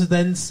able to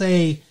then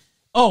say,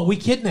 oh, we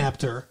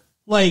kidnapped her.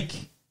 Like,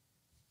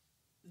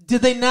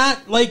 did they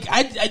not, like,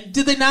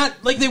 did they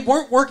not, like, they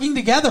weren't working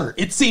together,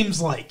 it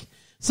seems like.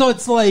 So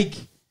it's like,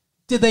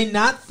 did they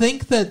not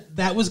think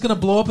that was going to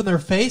blow up in their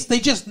face? They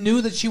just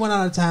knew that she went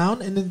out of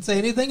town and didn't say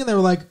anything, and they were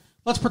like,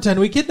 let's pretend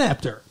we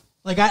kidnapped her.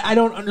 Like, I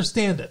don't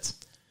understand it.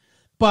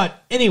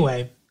 But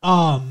anyway,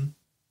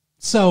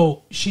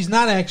 so she's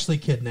not actually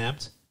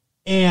kidnapped,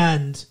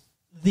 and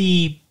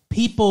the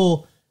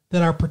people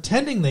that are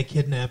pretending they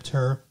kidnapped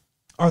her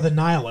are the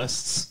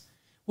nihilists,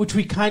 which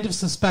we kind of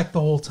suspect the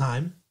whole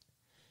time.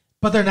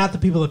 But they're not the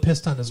people that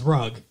pissed on his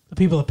rug. The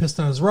people that pissed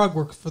on his rug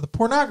work for the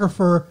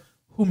pornographer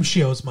whom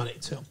she owes money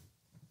to.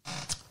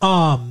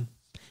 And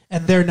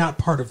they're not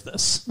part of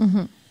this.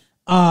 Mm-hmm.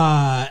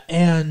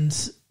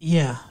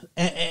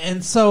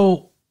 And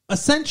so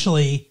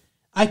essentially,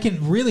 I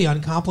can really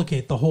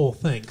uncomplicate the whole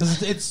thing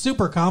because it's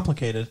super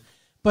complicated.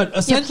 But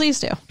please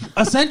do.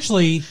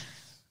 Essentially,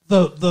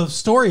 the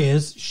story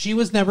is she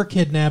was never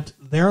kidnapped.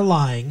 They're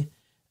lying.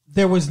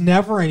 There was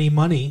never any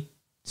money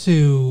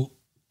to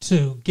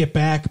get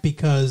back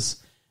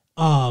because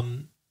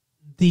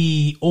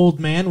the old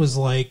man was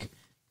like,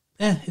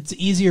 it's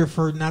easier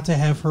for not to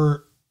have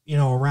her,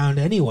 around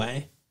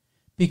anyway,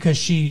 because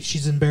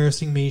she's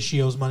embarrassing me.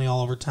 She owes money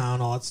all over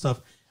town, all that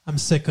stuff. I'm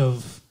sick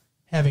of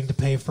having to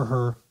pay for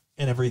her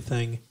and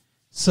everything.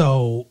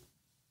 So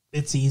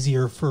it's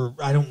easier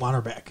I don't want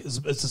her back.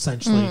 It's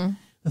essentially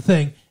the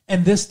thing.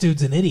 And this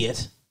dude's an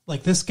idiot.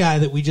 Like, this guy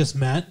that we just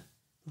met,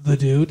 the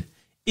dude,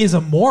 is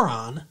a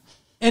moron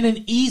and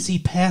an easy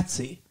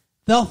patsy.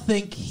 They'll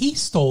think he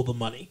stole the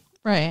money.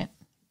 Right.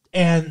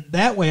 And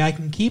that way I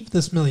can keep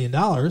this $1 million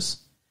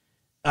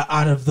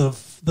out of the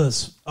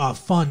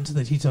fund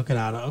that he took it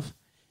out of,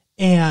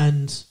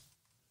 and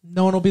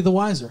no one will be the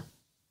wiser.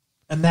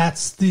 And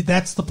that's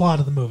the plot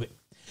of the movie.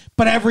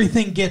 But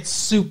everything gets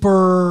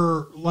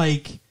super,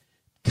 like,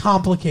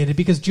 complicated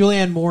because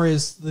Julianne Moore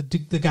is the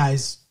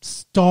guy's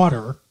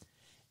daughter,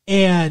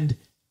 and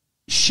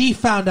she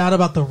found out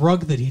about the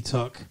rug that he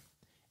took,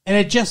 and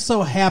it just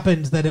so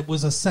happened that it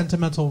was a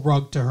sentimental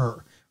rug to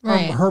her.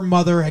 Right. Her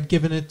mother had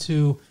given it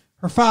to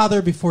her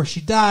father before she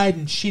died,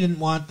 and she didn't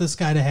want this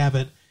guy to have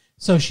it,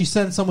 so she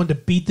sent someone to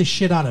beat the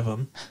shit out of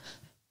him.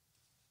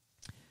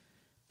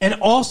 And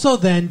also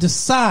then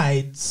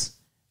decides,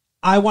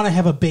 I want to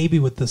have a baby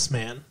with this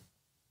man.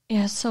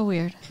 Yeah, it's so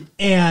weird.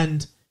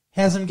 And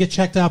has him get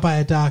checked out by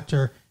a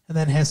doctor, and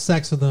then has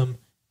sex with him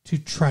to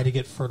try to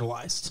get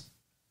fertilized.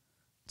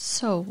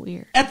 So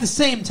weird. At the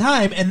same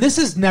time, and this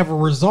is never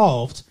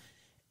resolved,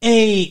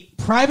 a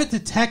private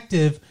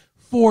detective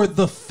for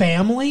the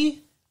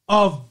family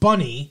of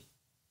Bunny,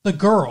 the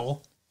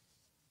girl,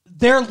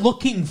 they're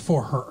looking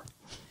for her.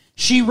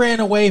 She ran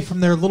away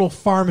from their little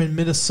farm in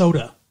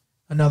Minnesota.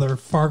 Another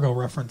Fargo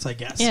reference, I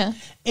guess. Yeah.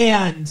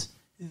 And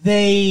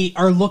they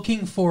are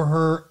looking for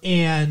her,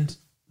 and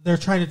they're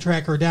trying to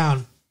track her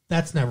down.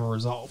 That's never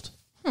resolved.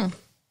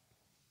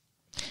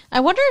 I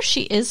wonder if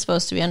she is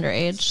supposed to be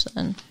underage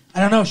then. I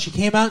don't know. She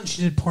came out and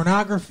she did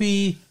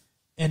pornography,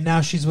 and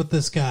now she's with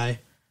this guy.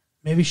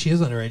 Maybe she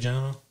is underage. I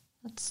don't know.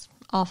 That's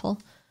awful.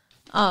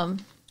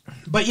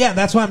 But yeah,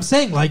 that's what I'm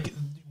saying. Like,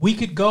 we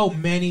could go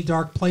many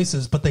dark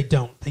places, but they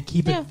don't. They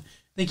keep it.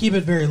 They keep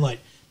it very light.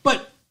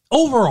 But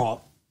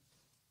overall,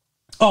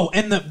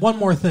 and one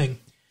more thing,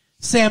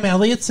 Sam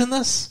Elliott's in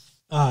this.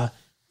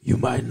 You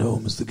might know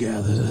him as the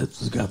guy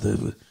that's got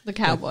the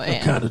cowboy,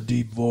 kind of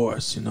deep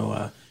voice. You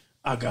know,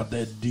 I got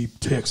that deep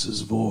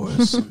Texas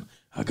voice. And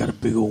I got a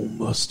big old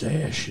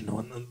mustache. You know,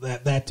 and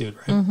that dude,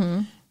 right?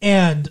 Mm-hmm.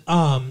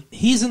 And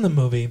he's in the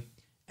movie,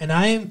 and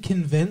I am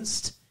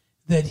convinced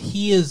that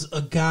he is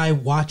a guy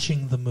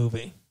watching the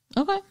movie.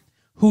 Okay.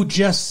 Who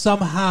just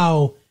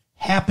somehow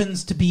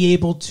happens to be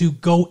able to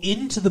go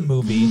into the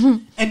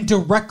movie and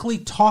directly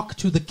talk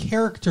to the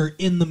character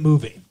in the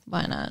movie.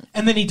 Why not?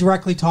 And then he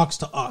directly talks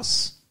to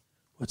us.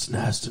 It's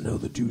nice to know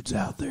the dude's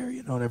out there,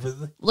 you know, and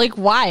everything. Like,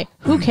 why?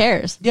 Who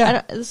cares?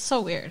 Yeah. It's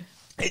so weird.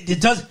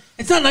 It does.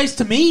 It's not nice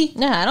to me.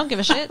 Yeah, I don't give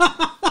a shit.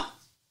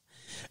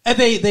 And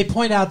they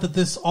point out that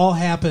this all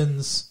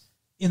happens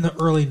in the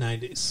early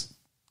 90s,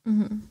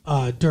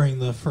 during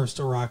the first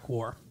Iraq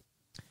War.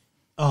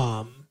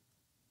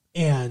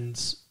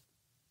 And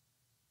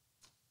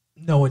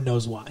no one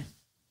knows why.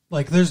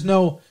 Like, there's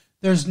no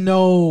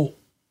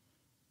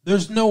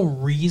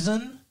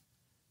reason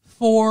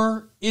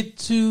for it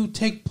to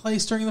take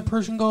place during the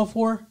Persian Gulf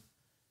War.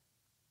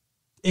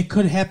 It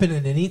could happen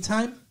at any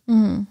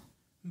time,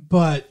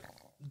 but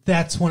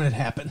that's when it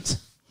happened.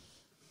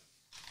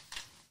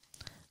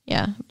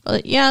 Yeah.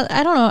 Yeah,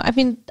 I don't know. I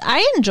mean,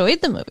 I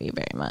enjoyed the movie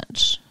very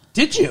much.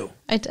 Did you?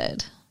 I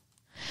did.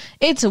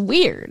 It's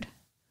weird.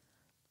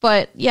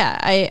 But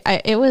yeah,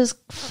 it was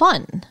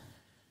fun.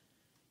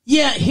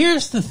 Yeah,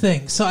 here's the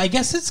thing. So I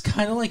guess it's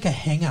kind of like a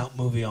hangout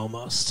movie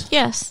almost.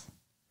 Yes.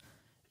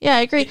 Yeah,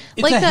 I agree.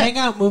 It's like a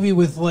hangout movie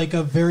with like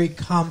a very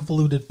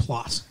convoluted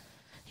plot.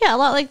 Yeah, a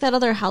lot like that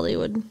other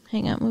Hollywood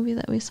hangout movie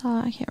that we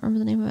saw. I can't remember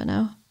the name of it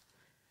now.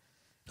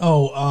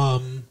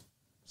 Oh,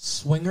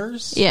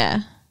 Swingers?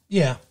 Yeah.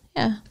 Yeah.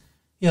 Yeah.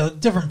 Yeah,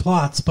 different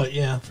plots, but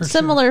yeah, for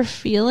similar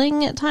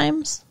feeling at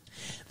times.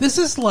 This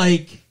is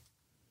like...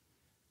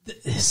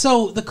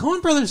 So, the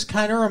Coen brothers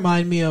kind of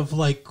remind me of,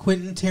 like,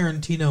 Quentin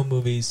Tarantino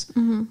movies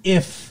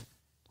if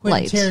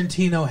Quentin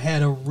Tarantino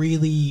had a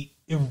really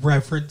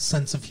irreverent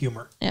sense of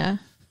humor. Yeah.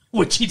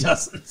 Which he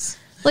doesn't.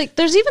 Like,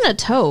 there's even a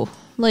toe.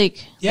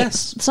 Like,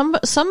 yes.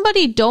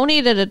 Somebody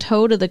donated a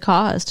toe to the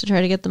cause to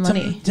try to get the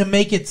money. To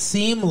make it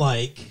seem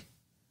like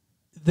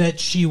that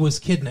she was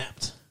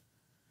kidnapped.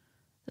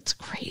 That's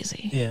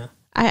crazy. Yeah.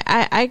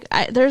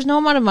 I there's no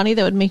amount of money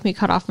that would make me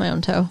cut off my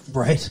own toe.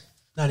 Right.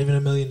 Not even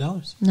 $1 million.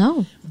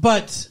 No.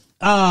 But,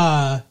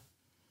 that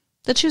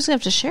she was going to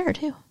have to share,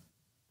 too.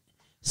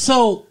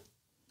 So,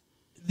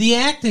 the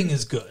acting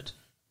is good.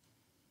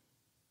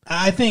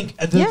 I think,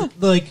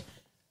 like,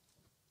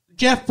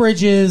 Jeff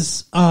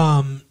Bridges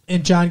and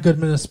John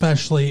Goodman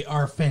especially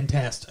are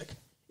fantastic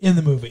in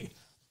the movie.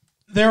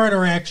 Their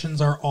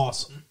interactions are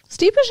awesome.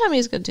 Steve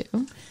Buscemi's good,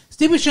 too.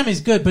 Steve Buscemi's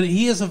good, but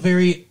he is a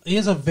very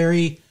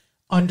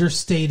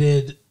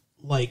understated,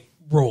 like,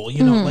 role,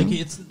 you know, like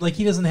it's like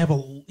he doesn't have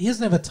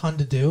a ton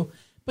to do,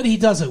 but he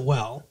does it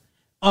well.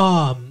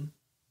 And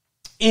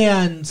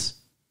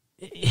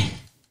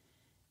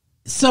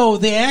so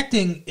the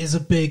acting is a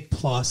big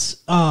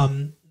plus.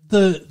 The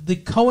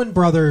Coen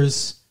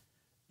brothers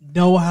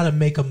know how to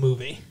make a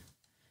movie,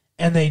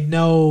 and they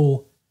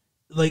know,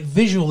 like,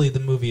 visually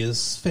the movie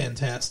is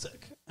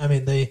fantastic. I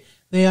mean, they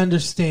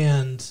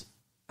understand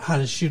how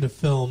to shoot a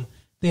film.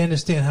 They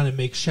understand how to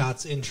make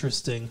shots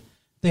interesting.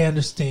 They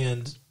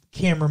understand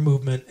camera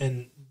movement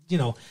and, you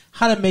know,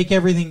 how to make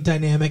everything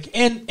dynamic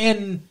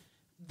and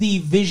the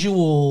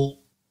visual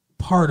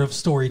part of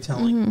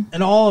storytelling.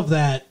 And all of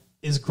that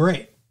is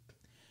great.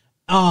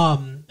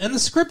 And the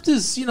script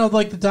is, you know,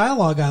 like the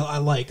dialogue I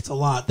liked a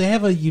lot. They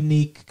have a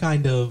unique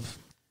kind of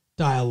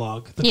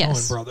dialogue, the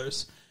Coen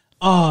brothers.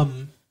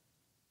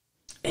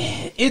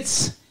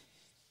 It's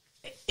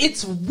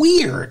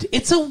weird.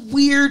 It's a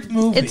weird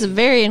movie. It's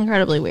very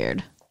incredibly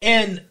weird.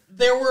 And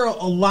there were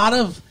a lot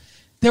of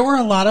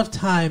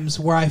times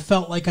where I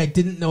felt like I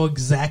didn't know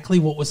exactly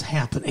what was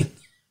happening.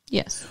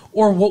 Yes.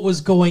 Or what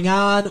was going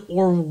on,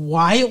 or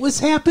why it was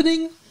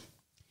happening.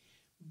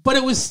 But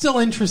it was still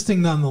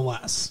interesting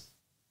nonetheless.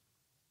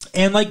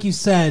 And like you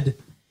said,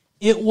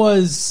 it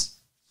was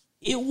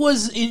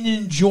an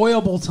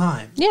enjoyable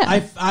time.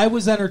 Yeah. I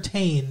was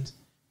entertained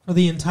for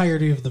the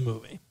entirety of the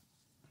movie.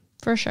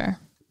 For sure.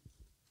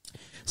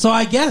 So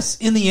I guess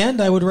in the end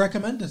I would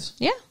recommend it.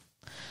 Yeah.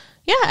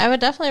 Yeah, I would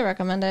definitely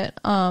recommend it.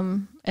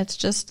 It's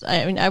just,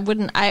 I mean, I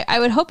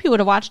would hope you would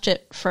have watched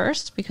it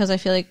first, because I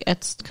feel like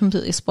it's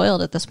completely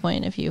spoiled at this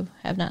point if you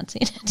have not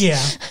seen it.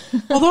 Yeah.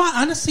 Although,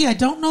 honestly, I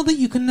don't know that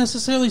you can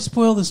necessarily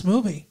spoil this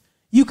movie.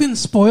 You can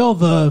spoil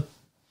the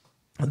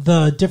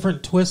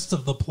different twists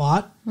of the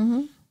plot,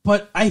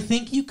 but I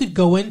think you could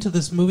go into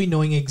this movie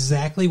knowing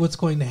exactly what's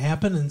going to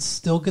happen and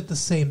still get the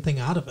same thing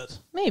out of it.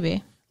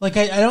 Maybe. Like,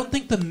 I don't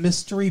think the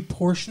mystery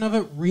portion of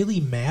it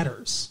really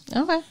matters.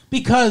 Okay.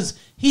 Because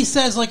he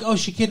says, like, oh,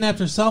 she kidnapped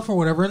herself or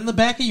whatever. In the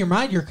back of your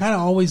mind, you're kind of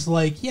always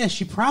like, yeah,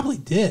 she probably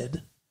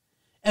did.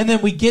 And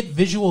then we get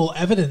visual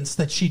evidence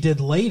that she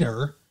did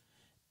later.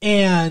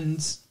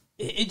 And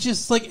it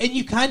just, like, and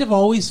you kind of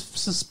always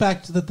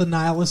suspect that the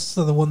nihilists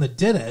are the one that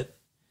did it.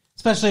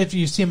 Especially after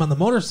you see them on the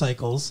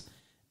motorcycles.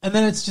 And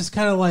then it's just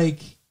kind of like,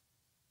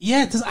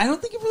 yeah, I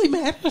don't think it really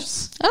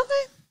matters. Okay.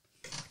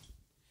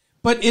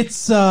 But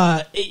it's,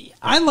 I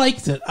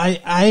liked it.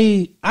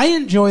 I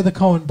enjoy the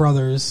Coen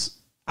brothers.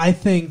 I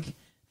think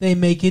they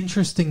make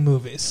interesting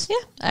movies. Yeah,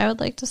 I would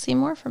like to see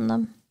more from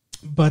them.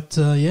 But,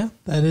 yeah,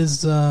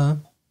 that's the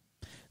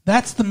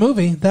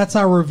movie. That's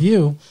our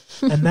review.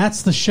 And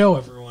that's the show,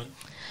 everyone.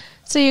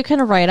 So you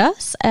can write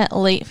us at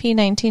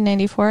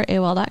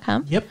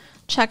latefee1994@AOL.com. Yep.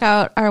 Check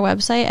out our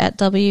website at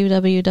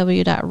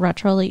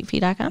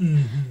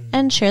www.retrolatefee.com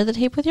and share the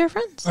tape with your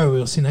friends. All right,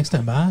 we'll see you next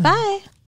time. Bye. Bye.